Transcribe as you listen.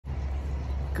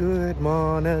Good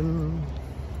morning.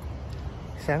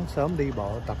 Sáng sớm đi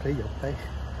bộ tập thể dục đấy.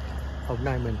 Hôm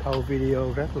nay mình thâu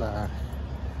video rất là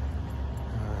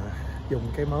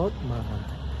dùng cái mode mà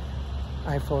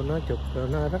iPhone nó chụp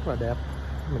nó rất là đẹp.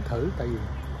 Mình thử tại vì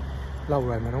lâu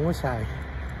rồi mình không có xài.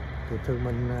 Thì thường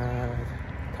mình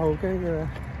thâu cái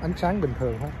ánh sáng bình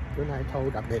thường thôi. Bữa nay thâu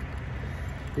đặc biệt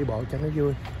đi bộ cho nó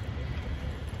vui.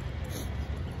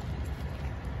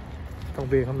 Công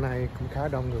viên hôm nay cũng khá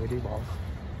đông người đi bộ.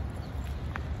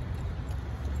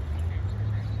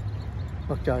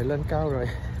 Mặt trời lên cao rồi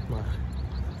mà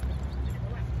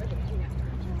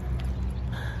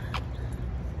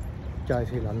trời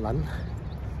thì lạnh lạnh.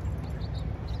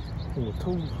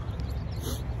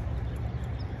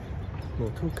 Mùa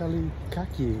thu Cali khác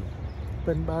gì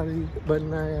bên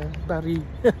Paris.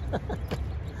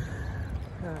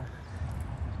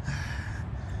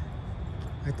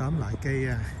 Nói tóm lại cái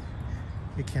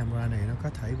camera này nó có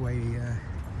thể quay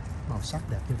màu sắc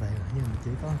đẹp như vậy rồi, nhưng mà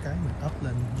chỉ có cái mình up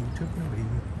lên YouTube nó bị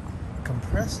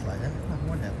compress lại á, nó không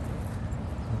có đẹp.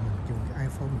 Mà mình dùng cái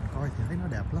iPhone mình coi thì thấy nó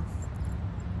đẹp lắm.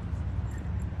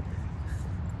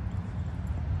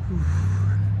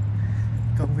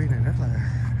 Công viên này rất là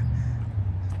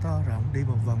to rộng, đi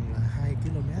một vòng là 2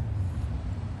 km.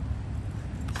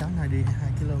 Sáng nay đi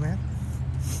 2 km.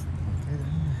 Cái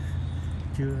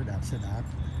trưa đạp xe đạp,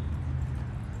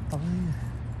 tối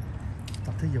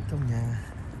tập thể dục trong nhà.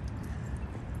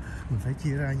 Mình phải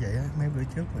chia ra vậy á. Mấy bữa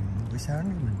trước buổi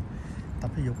sáng mình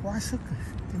tập thể dục quá sức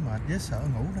cái mệt dễ sợ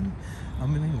ngủ đến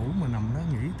mình ngủ mà nằm nó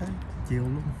nghỉ tới chiều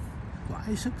luôn,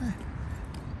 quải sức á.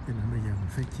 Cho nên bây giờ mình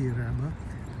phải chia ra bớt.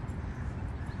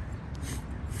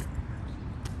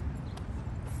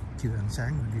 Chưa ăn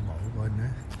sáng mình đi bộ bên nữa.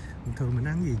 Bình thường mình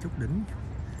ăn gì chút đỉnh,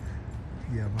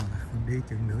 giờ mà mình đi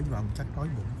chừng nửa vòng chắc đói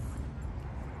bụng.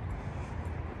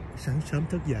 Sáng sớm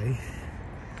thức dậy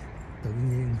tự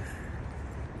nhiên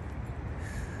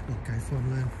một cái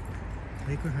phone lên,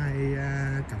 thấy có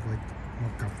một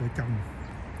cặp vợ chồng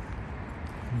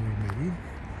người Mỹ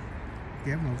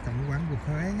ghé vào trong quán của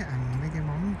Huế ăn mấy cái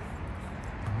món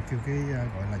họ kêu cái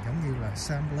gọi là giống như là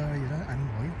sampler vậy đó, ăn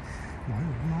mỗi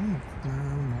một món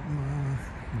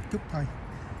một chút thôi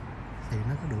thì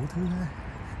nó có đủ thứ hết.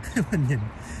 Mình nhìn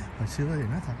hồi xưa thì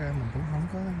nói thật ra mình cũng không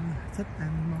có thích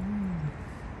ăn món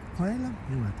Huế lắm,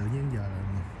 nhưng mà tự nhiên giờ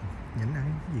nhìn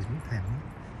ăn cái gì cũng thèm.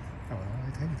 Trời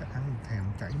ơi, thấy người ta ăn thèm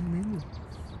chảy miếng luôn.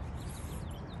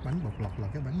 Bánh bột lọc là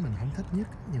cái bánh mình không thích nhất,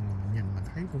 nhưng mà mình nhìn mình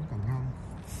thấy cũng còn ngon.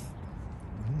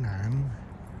 Bánh nạm,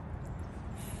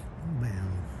 bánh bèo,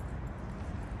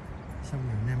 xong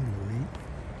rồi nem lưỡi,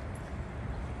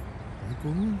 gỏi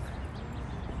cuốn.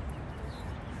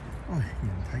 Ôi,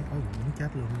 nhìn thấy đói bụng muốn chết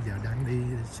luôn. Giờ đang đi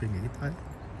suy nghĩ tới.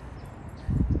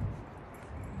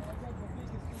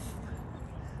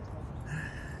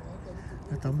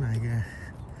 Nói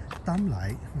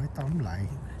tóm lại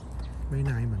mấy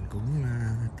nay mình cũng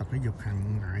tập thể dục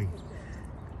hàng ngày,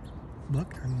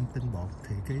 bớt ăn tinh bột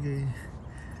thì cái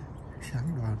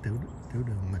sáng đo tiểu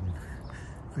đường mình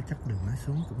có chất đường nó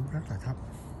xuống cũng rất là thấp.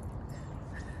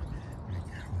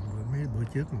 Mấy bữa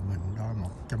trước mà mình đo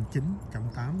 190,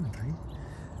 180 mình thấy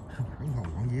khoảng hồn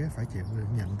ngọn vía phải chịu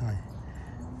nhận thôi.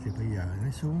 Thì bây giờ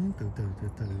nó xuống từ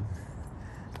từ.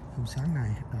 Hôm sáng nay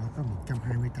đo có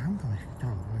 128 thôi.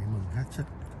 Trời ơi, mừng hết sức.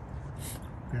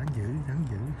 Ráng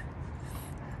giữ.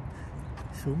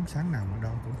 Xuống sáng nào mà đo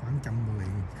cũng khoảng 110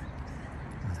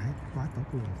 mà thấy quá tốt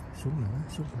luôn. Xuống nữa,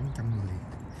 xuống khoảng 110.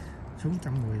 Xuống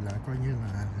 110 là coi như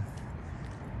là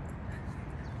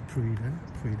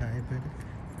pre-diabetic.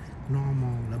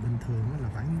 Normal là bình thường là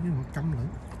khoảng như 100 nữa.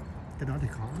 Cái đó thì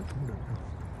khó, không được đâu.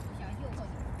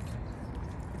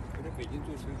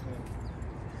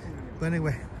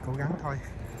 Anyway, cố gắng thôi.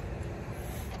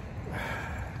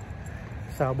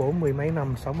 Sau 40 mấy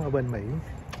năm sống ở bên Mỹ,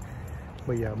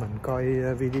 bây giờ mình coi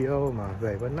video mà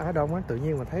về bên Á Đông á, tự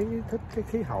nhiên mà thấy thích cái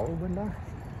khí hậu bên đó.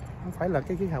 Không phải là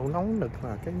cái khí hậu nóng nực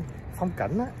mà cái phong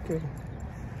cảnh á, cái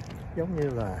giống như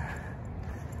là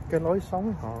cái lối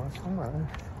sống họ sống ở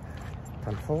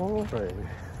thành phố, rồi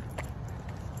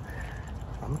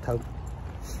ẩm thực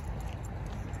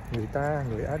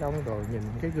người Á Đông, rồi nhìn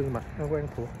cái gương mặt nó quen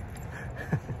thuộc.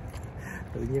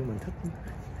 Tự nhiên mình thích.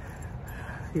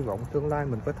 Hy vọng tương lai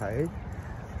mình có thể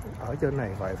ở trên này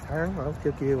vài tháng, ở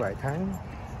trên kia vài tháng.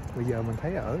 Bây giờ mình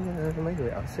thấy ở mấy người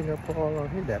ở Singapore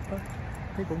thấy đẹp đó,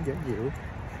 thấy cũng dễ chịu.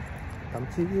 Thậm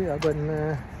chí ở bên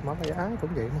Malaysia Á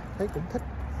cũng vậy, thấy cũng thích.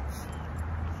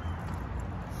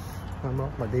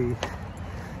 Mà đi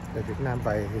từ Việt Nam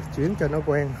về thì chuyến cho nó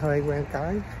hơi quen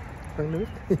cái nước.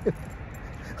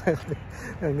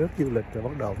 Nước du lịch rồi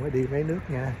bắt đầu mới đi mấy nước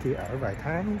nha, chỉ ở vài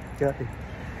tháng chơi.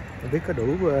 Không biết có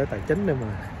đủ tài chính để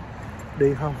mà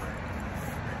đi không.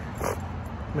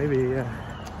 Maybe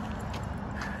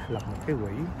lập một cái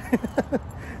quỹ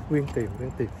quyên tiền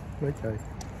nói trời.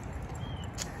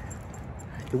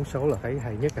 Trúng số là thấy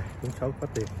hay nhất, trúng số có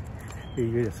tiền đi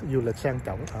du lịch sang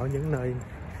trọng ở những nơi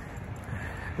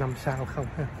 5 sao không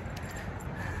ha,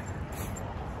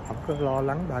 không có lo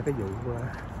lắng ba cái vụ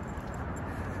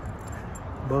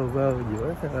bơ vơ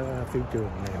giữa phi trường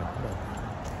này nọ đâu.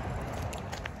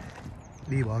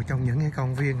 Đi bộ trong những cái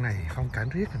công viên này không cảnh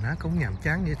riết là nó cũng nhàm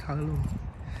chán như thơ luôn.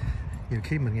 Nhiều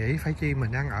khi mình nghĩ phải chi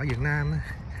mình đang ở Việt Nam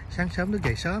sáng sớm thức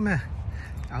dậy sớm ha,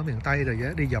 ở miền Tây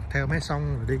rồi đi dọc theo mấy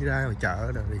sông rồi đi ra rồi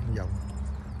chợ rồi đi vòng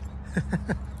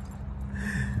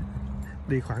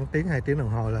đi khoảng tiếng 2 tiếng đồng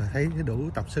hồ là thấy đủ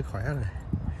tập sức khỏe rồi,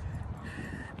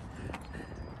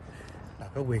 là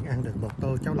có quyền ăn được một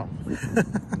tô cháo lòng.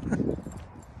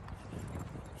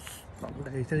 Còn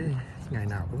đây tới ngày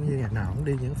nào cũng như ngày nào cũng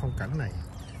đi những phong cảnh này.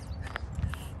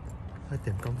 Phải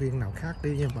tìm công viên nào khác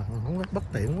đi, nhưng mà không có bất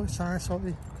tiện quá, xa xôi,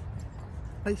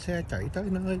 lấy xe chạy tới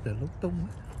nơi rồi lung tung.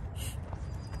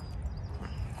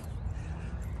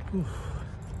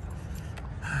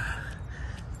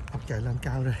 Học chạy lên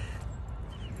cao rồi,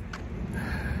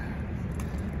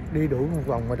 đi đủ một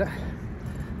vòng rồi đó,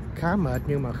 khá mệt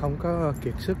nhưng mà không có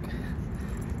kiệt sức.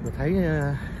 Mình thấy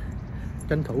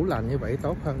tranh thủ làm như vậy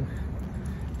tốt hơn,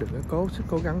 đừng có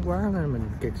cố gắng quá nên mình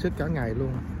kiệt sức cả ngày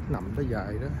luôn, nằm tới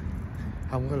dài đó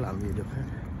không có làm gì được hết.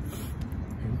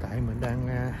 Hiện tại mình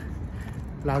đang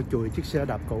lau chùi chiếc xe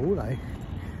đạp cũ lại,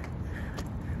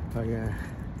 rồi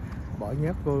bỏ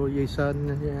nhớt vô dây sên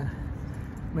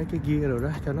mấy cái gear rồi đó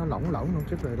cho nó lỏng một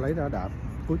chút rồi lấy ra đạp.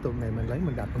 Cuối tuần này mình lấy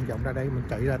mình đạp vòng ra đây, mình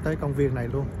chạy ra tới công viên này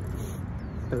luôn.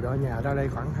 Từ đó nhà ra đây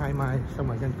khoảng 2 mai, xong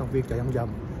rồi trên công viên chạy vòng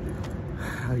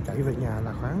rồi chạy về nhà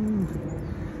là khoảng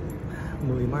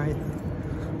 10 mai,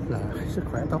 là sức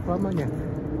khỏe tốt lắm đó nha,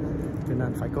 cho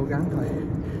nên phải cố gắng thôi.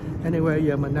 Anyway,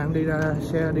 giờ mình đang đi ra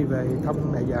xe đi về thăm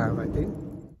mẹ già vài tiếng.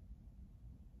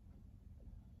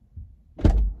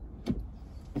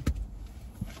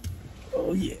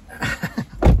 Oh yeah.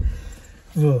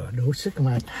 Vừa đủ sức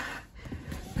mệt.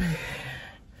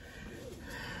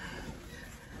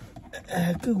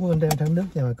 Cứ quên đem theo nước,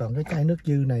 nhưng mà còn cái chai nước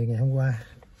dư này ngày hôm qua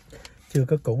chưa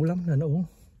có cũ lắm nên uống.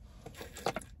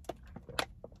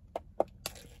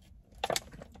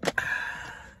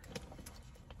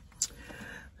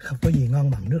 Không có gì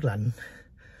ngon bằng nước lạnh.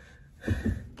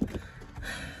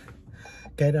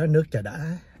 Cái đó nước trà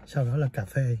đá, sau đó là cà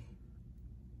phê.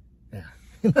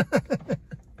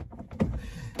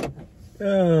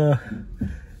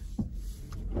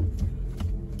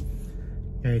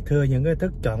 Ngày thưa những cái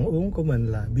thức chọn uống của mình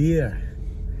là bia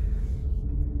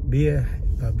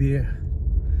và bia.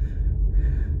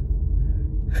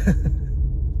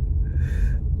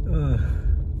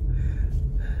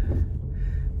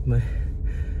 Mình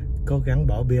cố gắng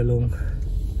bỏ bia luôn.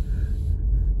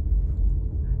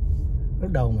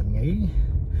 Lúc đầu mình nghĩ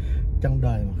trong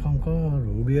đời mà không có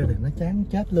rượu bia thì nó chán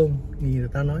chết luôn. Như người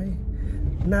ta nói,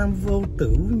 nam vô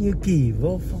tử như kỳ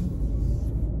vô phong.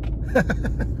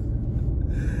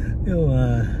 Nhưng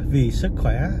mà vì sức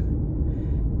khỏe,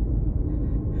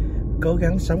 cố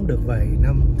gắng sống được vài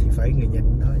năm thì phải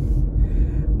nhịn thôi.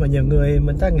 Mà nhiều người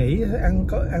mình ta nghĩ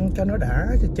ăn cho nó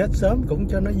đã, chết sớm cũng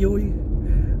cho nó vui.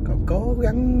 Còn cố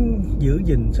gắng giữ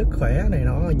gìn sức khỏe này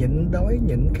nọ, nhịn đói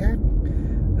nhịn khát,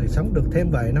 rồi sống được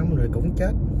thêm vài năm rồi cũng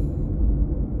chết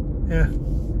ha.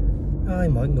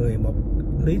 Mọi người một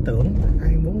lý tưởng,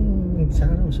 ai muốn sao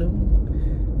nó xuống.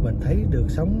 Mình thấy được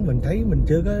sống, mình thấy mình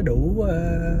chưa có đủ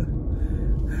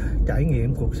trải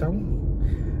nghiệm cuộc sống.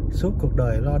 Suốt cuộc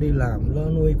đời lo đi làm, lo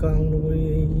nuôi con, nuôi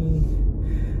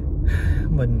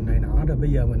mình này nọ, rồi bây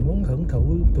giờ mình muốn hưởng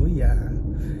thụ tuổi già,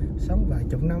 sống vài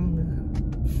chục năm nữa.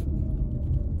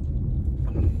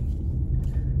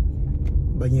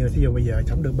 Bao nhiêu thí dụ bây giờ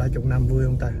sống được 30 năm vui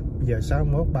không ta? Bây giờ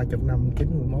 61, 30 năm,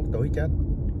 91 tuổi chết.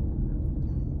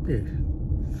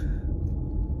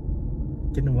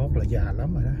 91 là già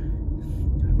lắm rồi đó.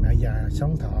 Mẹ già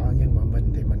sống thọ, nhưng mà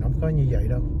mình thì mình không có như vậy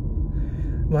đâu.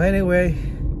 Mà anyway,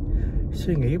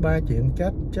 suy nghĩ ba chuyện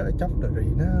chết chóc rồi thì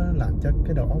nó làm cho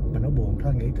cái đầu óc mình nó buồn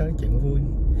thôi. Nghĩ tới chuyện vui,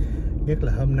 nhất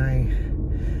là hôm nay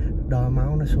đo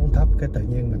máu nó xuống thấp, cái tự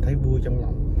nhiên mình thấy vui trong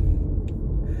lòng.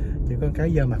 Chỉ có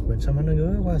cái da mặt mình sao mà nó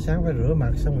ngứa quá, sáng phải rửa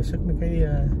mặt xong rồi sức mấy cái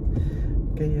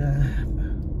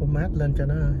mát lên cho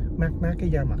nó mát cái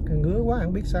da mặt, cái ngứa quá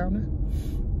không biết sao nữa.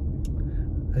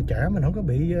 Hồi trẻ mình không có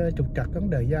bị trục trặc vấn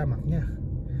đề da mặt nha.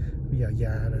 Bây giờ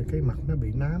già rồi cái mặt nó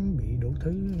bị nám, bị đủ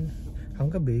thứ.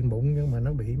 Không có bị mụn nhưng mà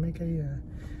nó bị mấy cái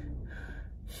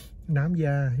nám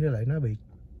da, với lại nó bị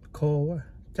khô quá.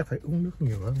 Chắc phải uống nước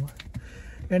nhiều hơn quá.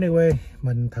 Anyway,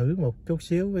 mình thử một chút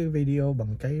xíu cái video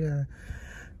bằng cái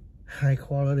high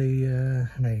quality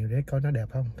này để coi nó đẹp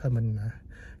không. Thôi mình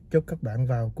chúc các bạn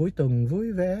vào cuối tuần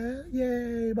vui vẻ.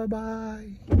 Yeah, bye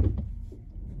bye.